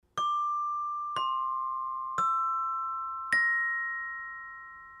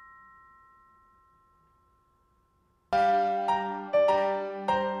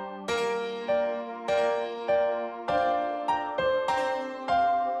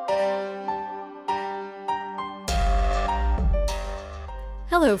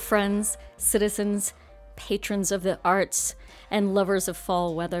Hello, friends, citizens, patrons of the arts, and lovers of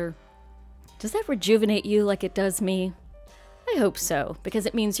fall weather. Does that rejuvenate you like it does me? I hope so, because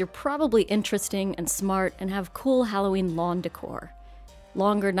it means you're probably interesting and smart and have cool Halloween lawn decor.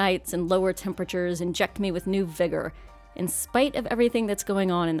 Longer nights and lower temperatures inject me with new vigor, in spite of everything that's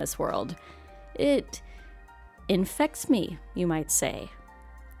going on in this world. It infects me, you might say,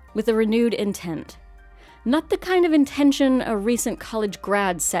 with a renewed intent. Not the kind of intention a recent college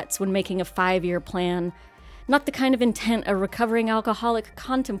grad sets when making a 5-year plan. Not the kind of intent a recovering alcoholic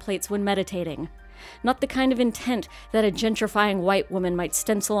contemplates when meditating. Not the kind of intent that a gentrifying white woman might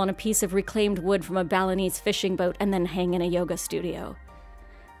stencil on a piece of reclaimed wood from a Balinese fishing boat and then hang in a yoga studio.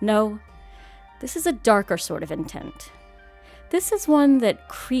 No, this is a darker sort of intent. This is one that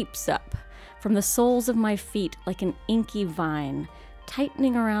creeps up from the soles of my feet like an inky vine,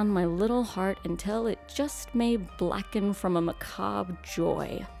 tightening around my little heart until it just may blacken from a macabre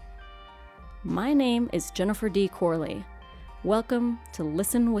joy. My name is Jennifer D. Corley. Welcome to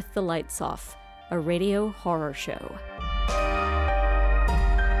Listen with the Lights Off, a radio horror show.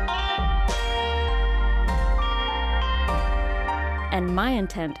 And my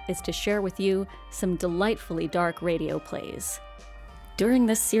intent is to share with you some delightfully dark radio plays. During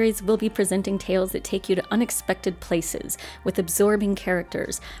this series, we'll be presenting tales that take you to unexpected places with absorbing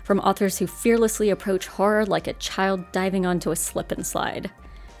characters from authors who fearlessly approach horror like a child diving onto a slip and slide.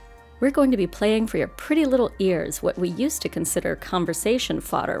 We're going to be playing for your pretty little ears what we used to consider conversation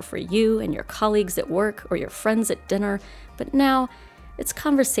fodder for you and your colleagues at work or your friends at dinner, but now it's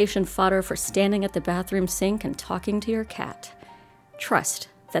conversation fodder for standing at the bathroom sink and talking to your cat. Trust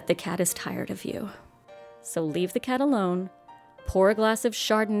that the cat is tired of you. So leave the cat alone. Pour a glass of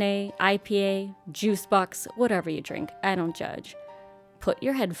Chardonnay, IPA, juice box, whatever you drink. I don't judge. Put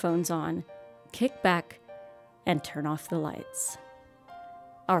your headphones on, kick back, and turn off the lights.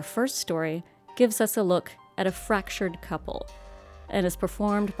 Our first story gives us a look at a fractured couple and is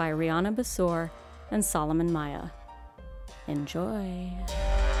performed by Rihanna Basor and Solomon Maya. Enjoy.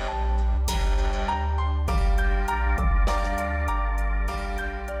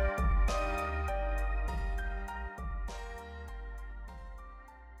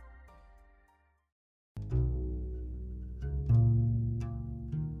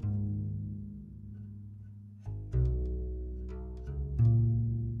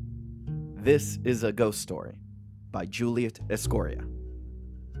 This is A Ghost Story by Juliet Escoria.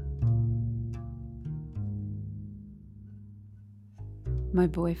 My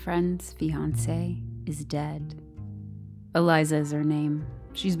boyfriend's fiancé is dead. Eliza is her name.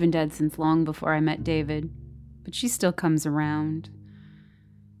 She's been dead since long before I met David, but she still comes around.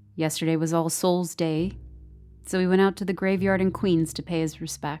 Yesterday was All Souls Day, so we went out to the graveyard in Queens to pay his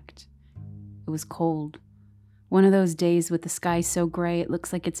respect. It was cold. One of those days with the sky so gray it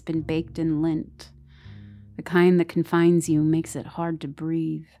looks like it's been baked in lint. The kind that confines you, makes it hard to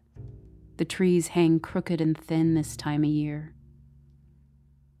breathe. The trees hang crooked and thin this time of year.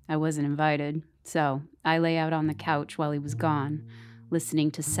 I wasn't invited, so I lay out on the couch while he was gone,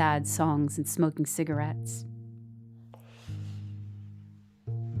 listening to sad songs and smoking cigarettes.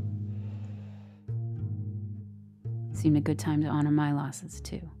 Seemed a good time to honor my losses,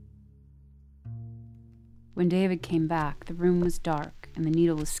 too. When David came back, the room was dark and the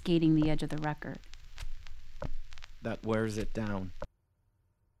needle was skating the edge of the record. That wears it down.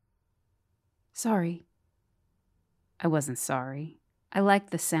 Sorry. I wasn't sorry. I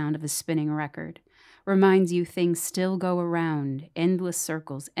liked the sound of a spinning record. Reminds you things still go around, endless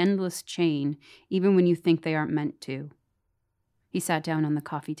circles, endless chain, even when you think they aren't meant to. He sat down on the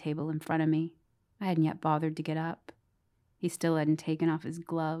coffee table in front of me. I hadn't yet bothered to get up. He still hadn't taken off his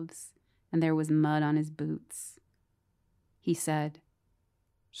gloves, and there was mud on his boots. He said,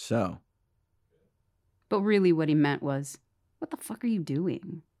 So? But really what he meant was, what the fuck are you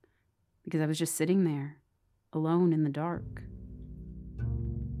doing? Because I was just sitting there, alone in the dark.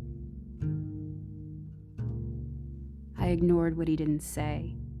 I ignored what he didn't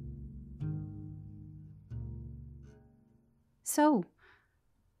say. So,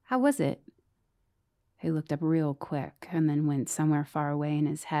 how was it? He looked up real quick and then went somewhere far away in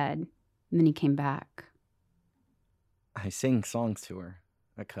his head. And then he came back. I sang songs to her,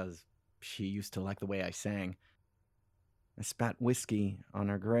 because she used to like the way I sang. I spat whiskey on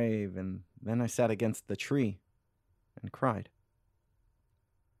her grave, and then I sat against the tree and cried.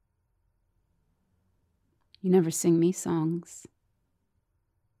 You never sing me songs.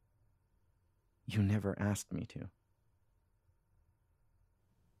 You never asked me to.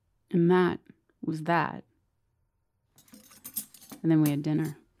 And that was that. And then we had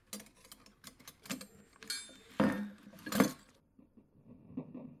dinner.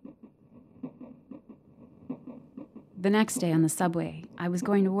 The next day on the subway, I was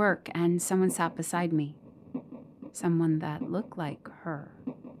going to work and someone sat beside me. Someone that looked like her,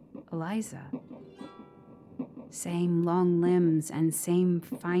 Eliza. Same long limbs and same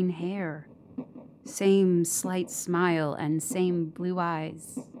fine hair. Same slight smile and same blue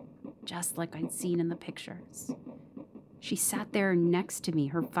eyes, just like I'd seen in the pictures. She sat there next to me,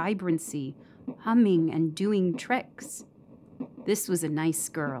 her vibrancy, humming and doing tricks. This was a nice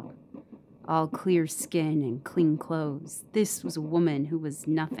girl, all clear skin and clean clothes. This was a woman who was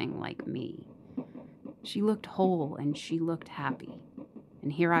nothing like me. She looked whole and she looked happy.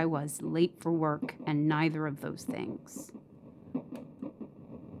 And here I was, late for work, and neither of those things.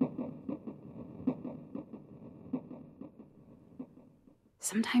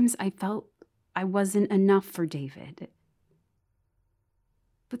 Sometimes I felt I wasn't enough for David.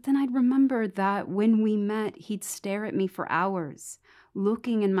 But then I'd remember that when we met, he'd stare at me for hours,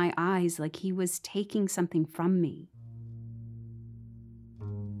 looking in my eyes like he was taking something from me.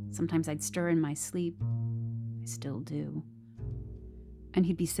 Sometimes I'd stir in my sleep. I still do. And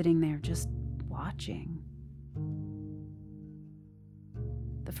he'd be sitting there just watching.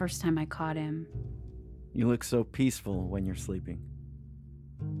 The first time I caught him. You look so peaceful when you're sleeping.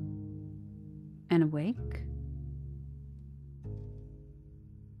 And awake?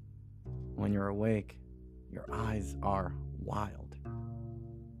 When you're awake, your eyes are wild.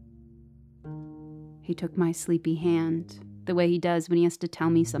 He took my sleepy hand, the way he does when he has to tell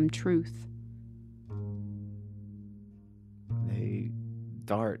me some truth. They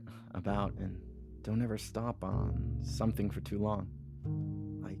dart about and don't ever stop on something for too long.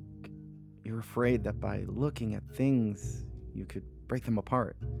 Like you're afraid that by looking at things, you could break them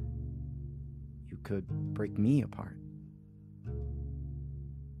apart. You could break me apart.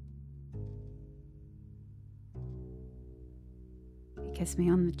 He kissed me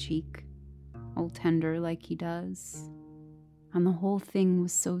on the cheek, all tender like he does. And the whole thing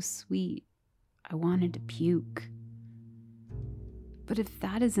was so sweet, I wanted to puke. But if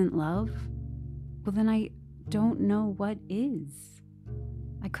that isn't love, well then I don't know what is.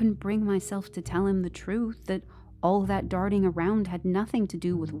 I couldn't bring myself to tell him the truth, that all that darting around had nothing to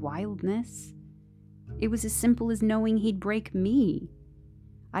do with wildness. It was as simple as knowing he'd break me.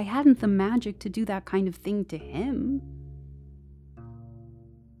 I hadn't the magic to do that kind of thing to him.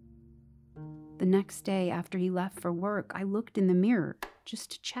 The next day after he left for work, I looked in the mirror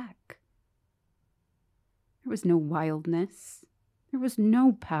just to check. There was no wildness. There was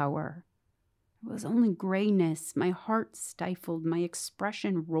no power. There was only grayness. My heart stifled. My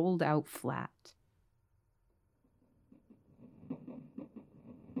expression rolled out flat.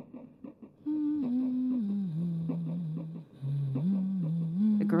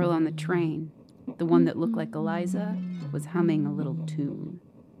 The girl on the train, the one that looked like Eliza, was humming a little tune.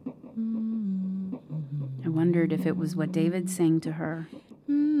 I wondered if it was what David sang to her,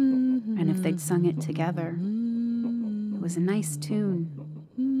 and if they'd sung it together. It was a nice tune.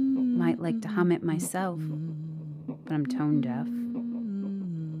 Might like to hum it myself, but I'm tone deaf.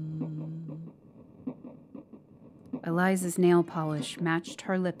 Eliza's nail polish matched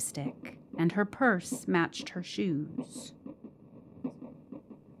her lipstick, and her purse matched her shoes.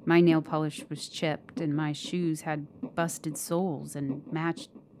 My nail polish was chipped, and my shoes had busted soles and matched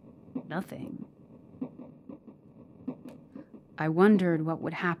nothing. I wondered what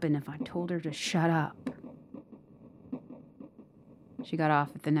would happen if I told her to shut up. She got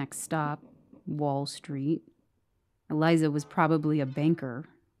off at the next stop, Wall Street. Eliza was probably a banker,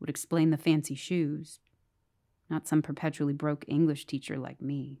 would explain the fancy shoes, not some perpetually broke English teacher like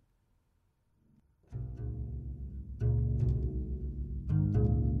me.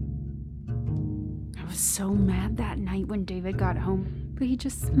 I was so mad that night when David got home, but he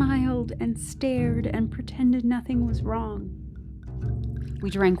just smiled and stared and pretended nothing was wrong. We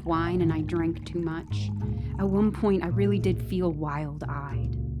drank wine and I drank too much. At one point, I really did feel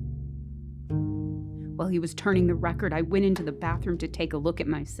wild-eyed. While he was turning the record, I went into the bathroom to take a look at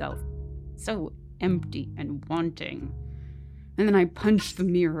myself. So empty and wanting. And then I punched the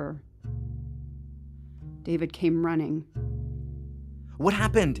mirror. David came running. What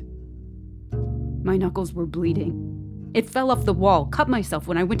happened? My knuckles were bleeding. It fell off the wall, cut myself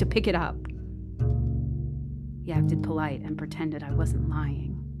when I went to pick it up. He acted polite and pretended I wasn't lying.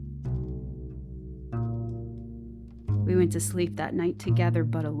 We went to sleep that night together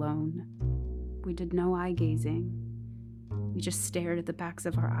but alone. We did no eye gazing. We just stared at the backs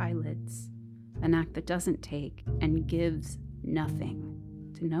of our eyelids, an act that doesn't take and gives nothing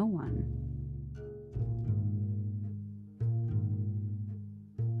to no one.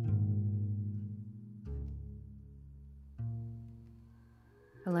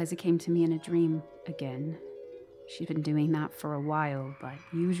 Eliza came to me in a dream again. She'd been doing that for a while, but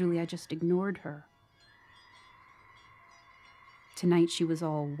usually I just ignored her. Tonight she was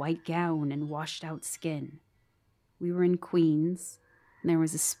all white gown and washed out skin. We were in Queens, and there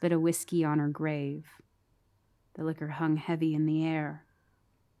was a spit of whiskey on her grave. The liquor hung heavy in the air.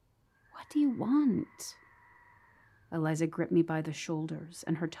 "What do you want?" Eliza gripped me by the shoulders,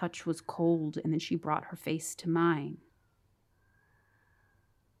 and her touch was cold, and then she brought her face to mine.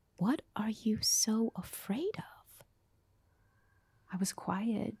 "What are you so afraid of?" I was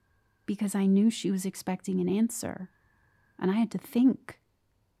quiet because I knew she was expecting an answer, and I had to think.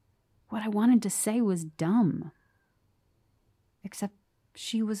 What I wanted to say was dumb. Except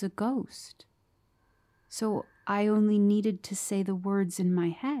she was a ghost. So I only needed to say the words in my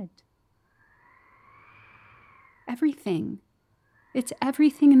head. Everything. It's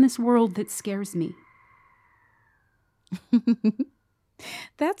everything in this world that scares me.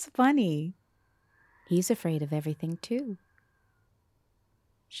 That's funny. He's afraid of everything too.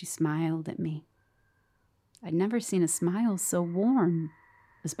 She smiled at me. I'd never seen a smile so warm,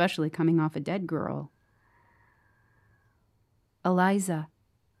 especially coming off a dead girl. "Eliza,"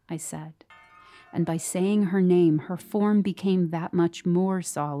 I said, and by saying her name, her form became that much more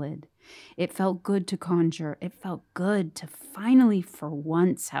solid. It felt good to conjure. It felt good to finally, for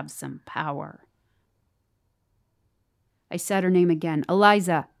once, have some power. I said her name again,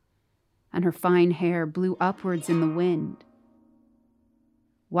 "Eliza," and her fine hair blew upwards in the wind.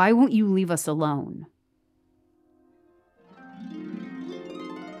 "Why won't you leave us alone?"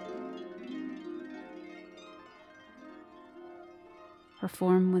 Her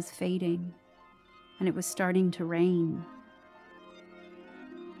form was fading, and it was starting to rain.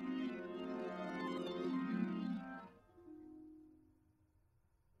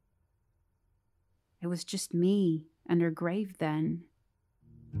 It was just me and her grave then.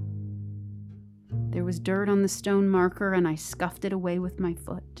 There was dirt on the stone marker, and I scuffed it away with my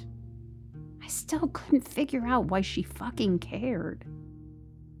foot. I still couldn't figure out why she fucking cared.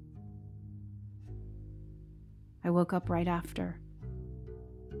 I woke up right after.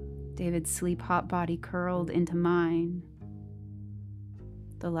 David's sleep-hot body curled into mine.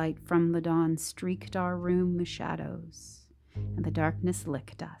 The light from the dawn streaked our room with shadows, and the darkness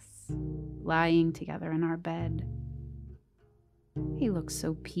licked us, lying together in our bed. He looked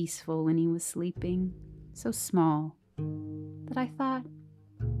so peaceful when he was sleeping, so small, that I thought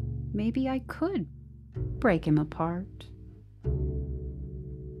maybe I could break him apart.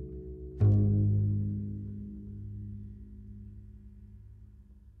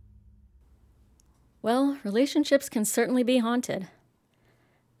 Well, relationships can certainly be haunted.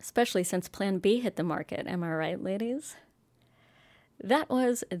 Especially since Plan B hit the market, am I right, ladies? That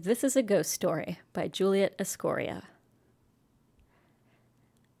was This Is a Ghost Story by Juliet Escoria.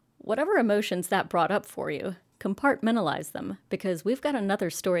 Whatever emotions that brought up for you, compartmentalize them, because we've got another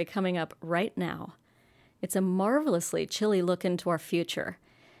story coming up right now. It's a marvelously chilly look into our future,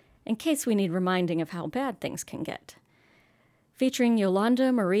 in case we need reminding of how bad things can get. Featuring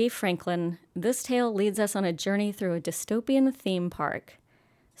Yolanda Marie Franklin, this tale leads us on a journey through a dystopian theme park.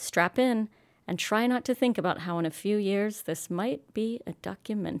 Strap in and try not to think about how in a few years this might be a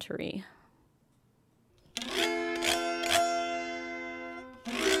documentary.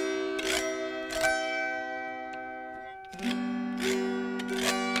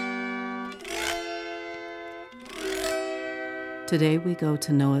 Today we go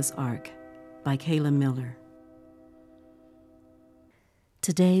to Noah's Ark by Kayla Miller.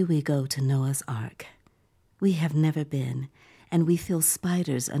 Today we go to Noah's Ark. We have never been, and we feel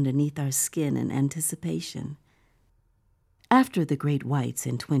spiders underneath our skin in anticipation. After the Great Whites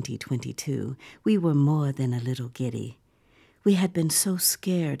in 2022, we were more than a little giddy. We had been so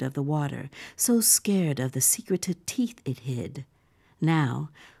scared of the water, so scared of the secretive teeth it hid. Now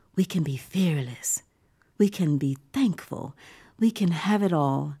we can be fearless. We can be thankful. We can have it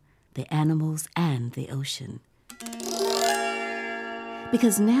all, the animals and the ocean.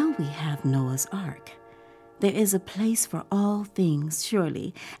 Because now we have Noah's Ark. There is a place for all things,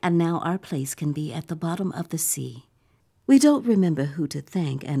 surely, and now our place can be at the bottom of the sea. We don't remember who to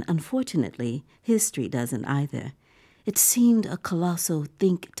thank, and unfortunately, history doesn't either. It seemed a colossal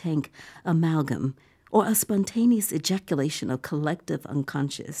think tank amalgam, or a spontaneous ejaculation of collective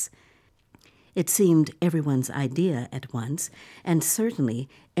unconscious. It seemed everyone's idea at once, and certainly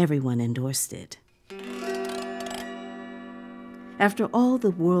everyone endorsed it. After all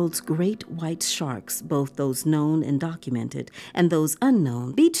the world's great white sharks, both those known and documented and those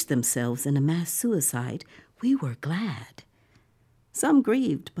unknown, beached themselves in a mass suicide, we were glad. Some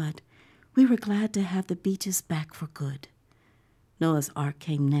grieved, but we were glad to have the beaches back for good. Noah's Ark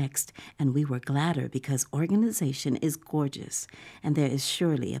came next, and we were gladder because organization is gorgeous, and there is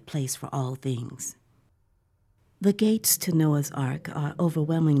surely a place for all things. The gates to Noah's Ark are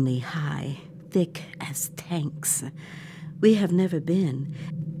overwhelmingly high, thick as tanks. We have never been,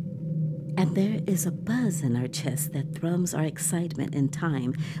 and there is a buzz in our chest that thrums our excitement in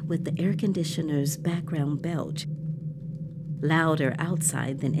time with the air conditioner's background belch. Louder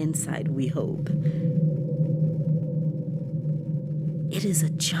outside than inside, we hope. It is a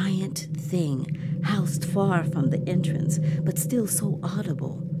giant thing, housed far from the entrance, but still so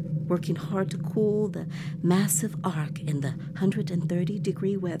audible, working hard to cool the massive ark in the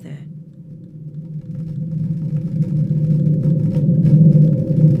 130-degree weather.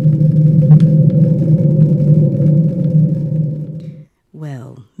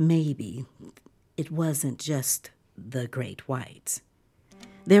 Well, maybe it wasn't just the great whites.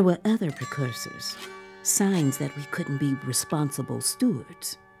 There were other precursors, signs that we couldn't be responsible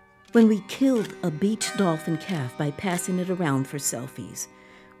stewards. When we killed a beach dolphin calf by passing it around for selfies,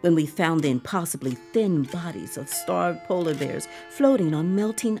 when we found the impossibly thin bodies of starved polar bears floating on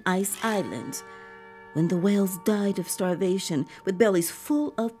melting ice islands, when the whales died of starvation with bellies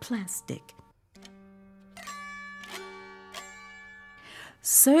full of plastic.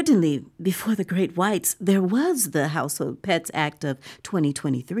 Certainly, before the Great Whites, there was the Household Pets Act of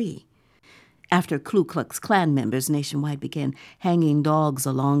 2023. After Ku Klux Klan members nationwide began hanging dogs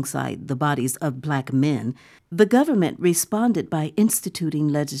alongside the bodies of black men, the government responded by instituting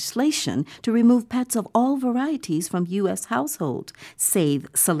legislation to remove pets of all varieties from U.S. households, save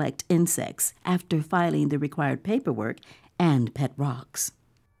select insects, after filing the required paperwork and pet rocks.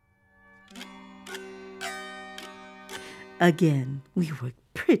 Again, we were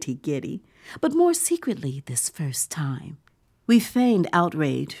pretty giddy, but more secretly this first time. We feigned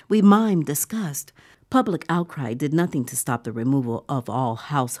outrage, we mimed disgust. Public outcry did nothing to stop the removal of all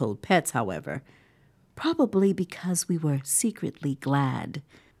household pets, however. Probably because we were secretly glad.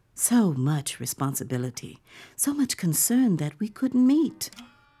 So much responsibility, so much concern that we couldn't meet.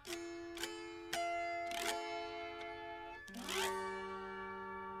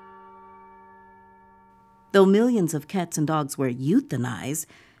 Though millions of cats and dogs were euthanized,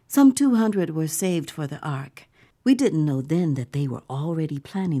 some 200 were saved for the Ark. We didn't know then that they were already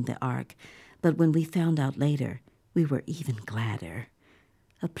planning the Ark, but when we found out later, we were even gladder.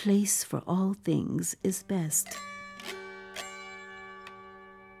 A place for all things is best.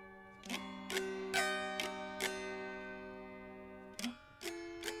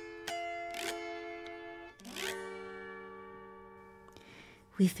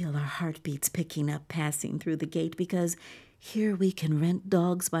 We feel our heartbeats picking up passing through the gate because here we can rent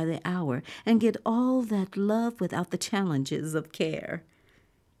dogs by the hour and get all that love without the challenges of care.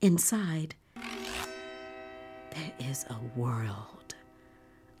 Inside, there is a world.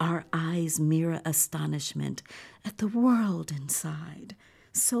 Our eyes mirror astonishment at the world inside,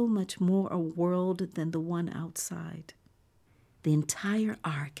 so much more a world than the one outside. The entire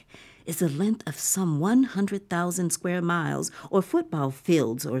Ark is the length of some 100,000 square miles or football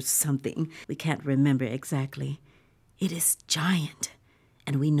fields or something. We can't remember exactly. It is giant,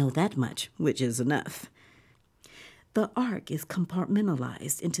 and we know that much, which is enough. The Ark is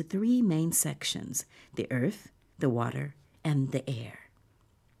compartmentalized into 3 main sections: the earth, the water, and the air.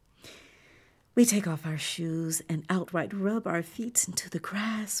 We take off our shoes and outright rub our feet into the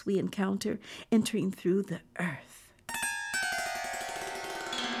grass we encounter entering through the earth.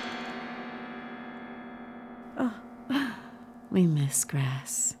 We miss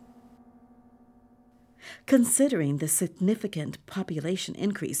grass. Considering the significant population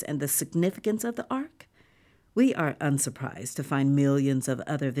increase and the significance of the Ark, we are unsurprised to find millions of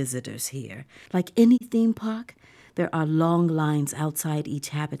other visitors here. Like any theme park, there are long lines outside each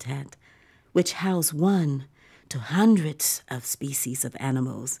habitat, which house 1 to hundreds of species of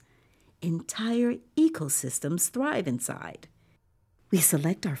animals. Entire ecosystems thrive inside. We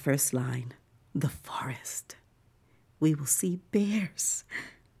select our first line, the forest. We will see bears.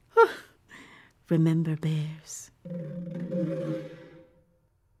 Remember bears?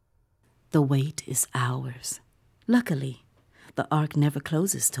 The wait is ours. Luckily, the Ark never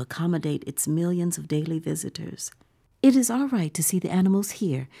closes to accommodate its millions of daily visitors. It is our right to see the animals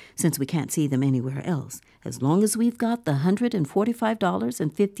here, since we can't see them anywhere else, as long as we've got the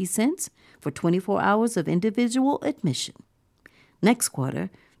 $145.50 for 24 hours of individual admission. Next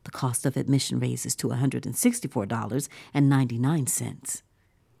quarter, the cost of admission raises to $164.99.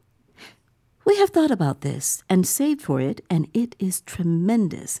 We have thought about this and saved for it, and it is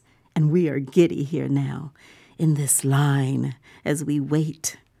tremendous. And we are giddy here now, in this line, as we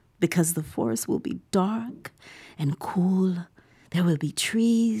wait, because the forest will be dark and cool, There will be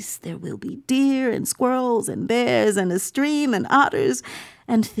trees, there will be deer and squirrels and bears and a stream and otters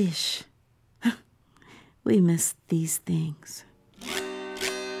and fish. We miss these things.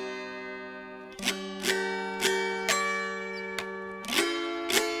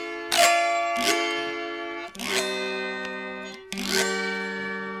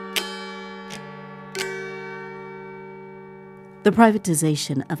 The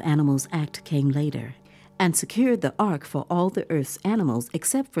Privatization of Animals Act came later and secured the Ark for all the Earth's animals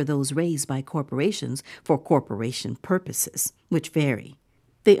except for those raised by corporations for corporation purposes, which vary.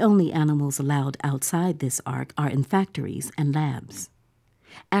 The only animals allowed outside this Ark are in factories and labs.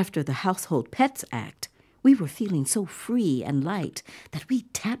 After the Household Pets Act, we were feeling so free and light that we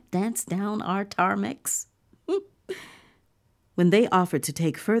tap-danced down our tarmacs. When they offered to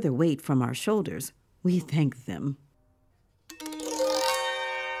take further weight from our shoulders, we thanked them.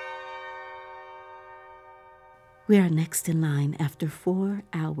 We are next in line after 4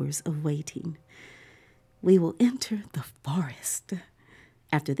 hours of waiting. We will enter the forest.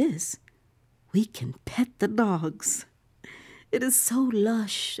 After this, we can pet the dogs. It is so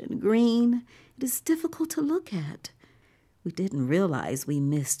lush and green, it is difficult to look at. We didn't realize we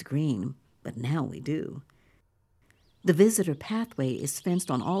missed green, but now we do. The visitor pathway is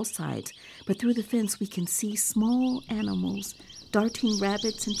fenced on all sides, but through the fence we can see small animals, darting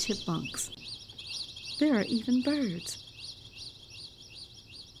rabbits and chipmunks. There are even birds.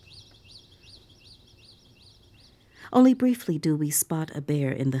 Only briefly do we spot a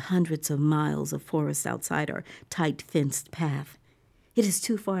bear in the hundreds of miles of forest outside our tight fenced path. It is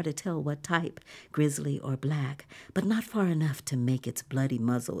too far to tell what type, grizzly or black, but not far enough to make its bloody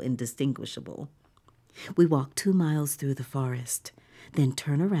muzzle indistinguishable. We walk 2 miles through the forest, then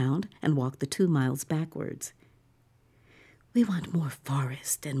turn around and walk the 2 miles backwards. We want more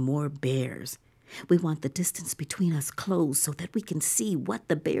forest and more bears. We want the distance between us closed so that we can see what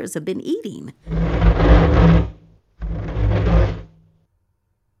the bears have been eating.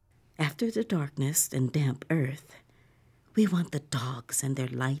 After the darkness and damp earth, we want the dogs and their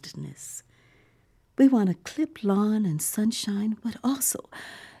lightness. We want a clipped lawn and sunshine, but also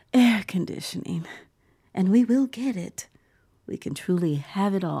air conditioning. And we will get it. We can truly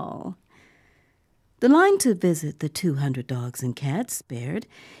have it all. The line to visit the 200 dogs and cats spared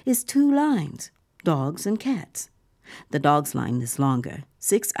is 2 lines. Dogs and cats. The dogs' line is longer,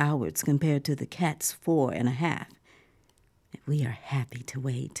 6 hours compared to the cats' 4.5. We are happy to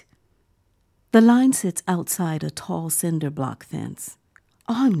wait. The line sits outside a tall cinder block fence.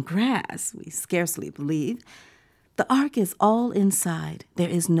 On grass, we scarcely believe. The Ark is all inside. There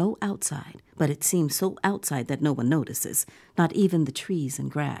is no outside, but it seems so outside that no one notices, not even the trees and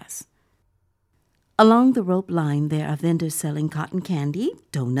grass. Along the rope line, there are vendors selling cotton candy,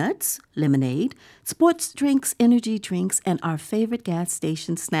 donuts, lemonade, sports drinks, energy drinks, and our favorite gas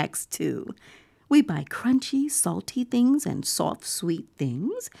station snacks, too. We buy crunchy, salty things and soft, sweet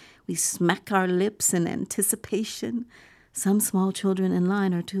things. We smack our lips in anticipation. Some small children in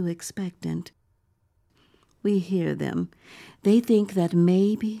line are too expectant. We hear them. They think that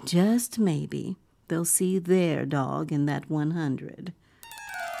maybe, just maybe, they'll see their dog in that 100.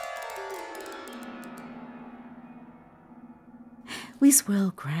 We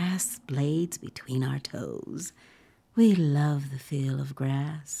swirl grass blades between our toes. We love the feel of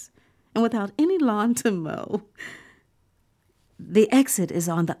grass, and without any lawn to mow. The exit is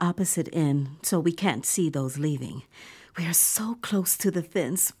on the opposite end, so we can't see those leaving. We are so close to the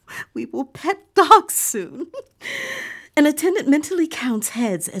fence. We will pet dogs soon. An attendant mentally counts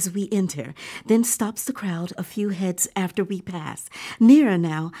heads as we enter, then stops the crowd a few heads after we pass. Nearer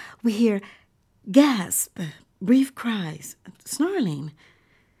now, we hear gasp, brief cries, snarling.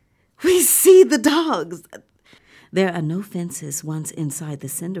 We see the dogs. There are no fences once inside the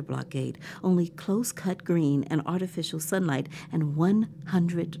cinder block gate, only close-cut green and artificial sunlight and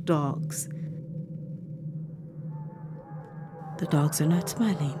 100 dogs. The dogs are not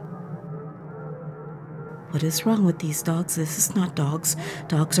smiling. What is wrong with these dogs? This is not dogs.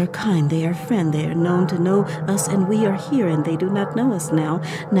 Dogs are kind. They are friend. They are known to know us, and we are here, and they do not know us now.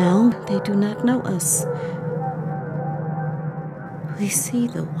 Now they do not know us. We see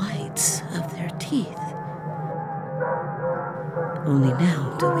the whites of their teeth. Only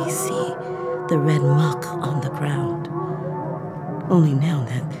now do we see the red muck on the ground. Only now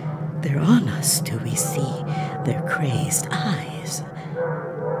that they're on us do we see their crazed eyes.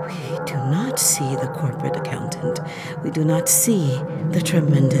 We do not see the corporate accountant. We do not see the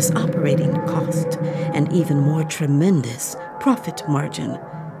tremendous operating cost and even more tremendous profit margin.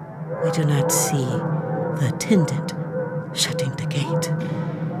 We do not see the attendant shutting the gate.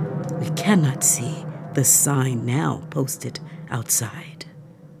 We cannot see the sign now posted outside,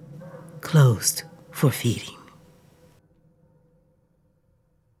 closed for feeding.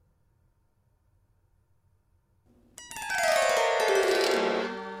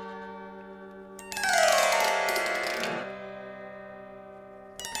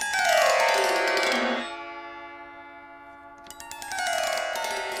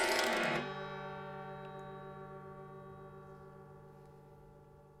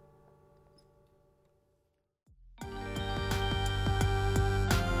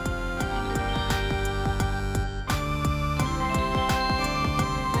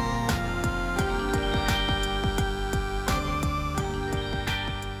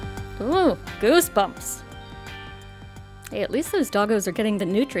 Ooh, goosebumps. Hey, at least those doggos are getting the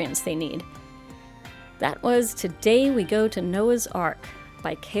nutrients they need. That was Today We Go to Noah's Ark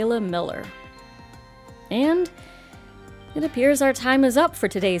by Kayla Miller. And it appears our time is up for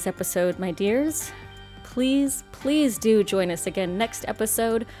today's episode, my dears. Please, please do join us again next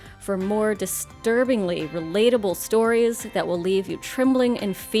episode for more disturbingly relatable stories that will leave you trembling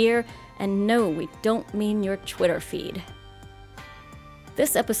in fear, and no, we don't mean your Twitter feed.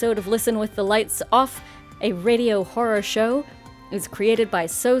 This episode of Listen with the Lights Off, a radio horror show, is created by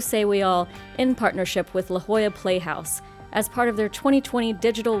So Say We All in partnership with La Jolla Playhouse as part of their 2020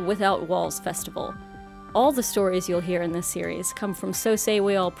 Digital Without Walls Festival. All the stories you'll hear in this series come from So Say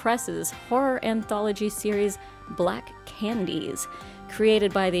We All Press's horror anthology series Black Candies,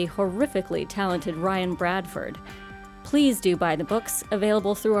 created by the horrifically talented Ryan Bradford. Please do buy the books,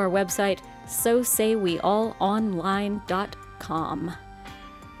 available through our website, sosayweallonline.com.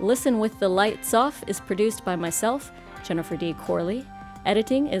 Listen with the Lights Off is produced by myself, Jennifer D. Corley.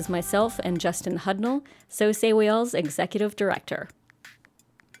 Editing is myself and Justin Hudnall, So Say We All's executive director.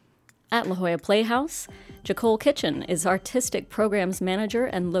 At La Jolla Playhouse, Jacole Kitchen is artistic programs manager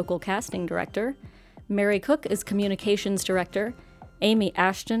and local casting director. Mary Cook is communications director. Amy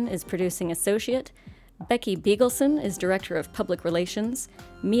Ashton is producing associate. Becky Beagleson is director of public relations.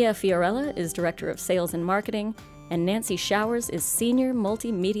 Mia Fiorella is director of sales and marketing. And Nancy Showers is Senior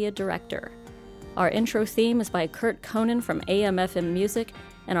Multimedia Director. Our intro theme is by Kurt Conan from AM/FM Music,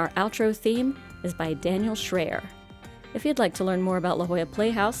 and our outro theme is by Daniel Schreier. If you'd like to learn more about La Jolla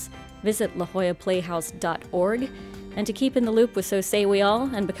Playhouse, visit lajollaplayhouse.org, and to keep in the loop with So Say We All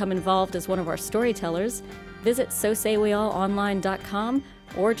and become involved as one of our storytellers, visit sosayweallonline.com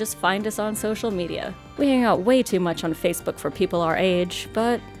or just find us on social media. We hang out way too much on Facebook for people our age,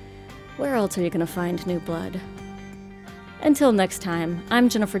 but where else are you going to find new blood? Until next time, I'm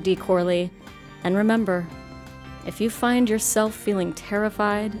Jennifer D. Corley, and remember, if you find yourself feeling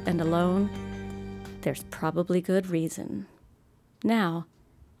terrified and alone, there's probably good reason. Now,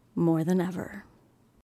 more than ever.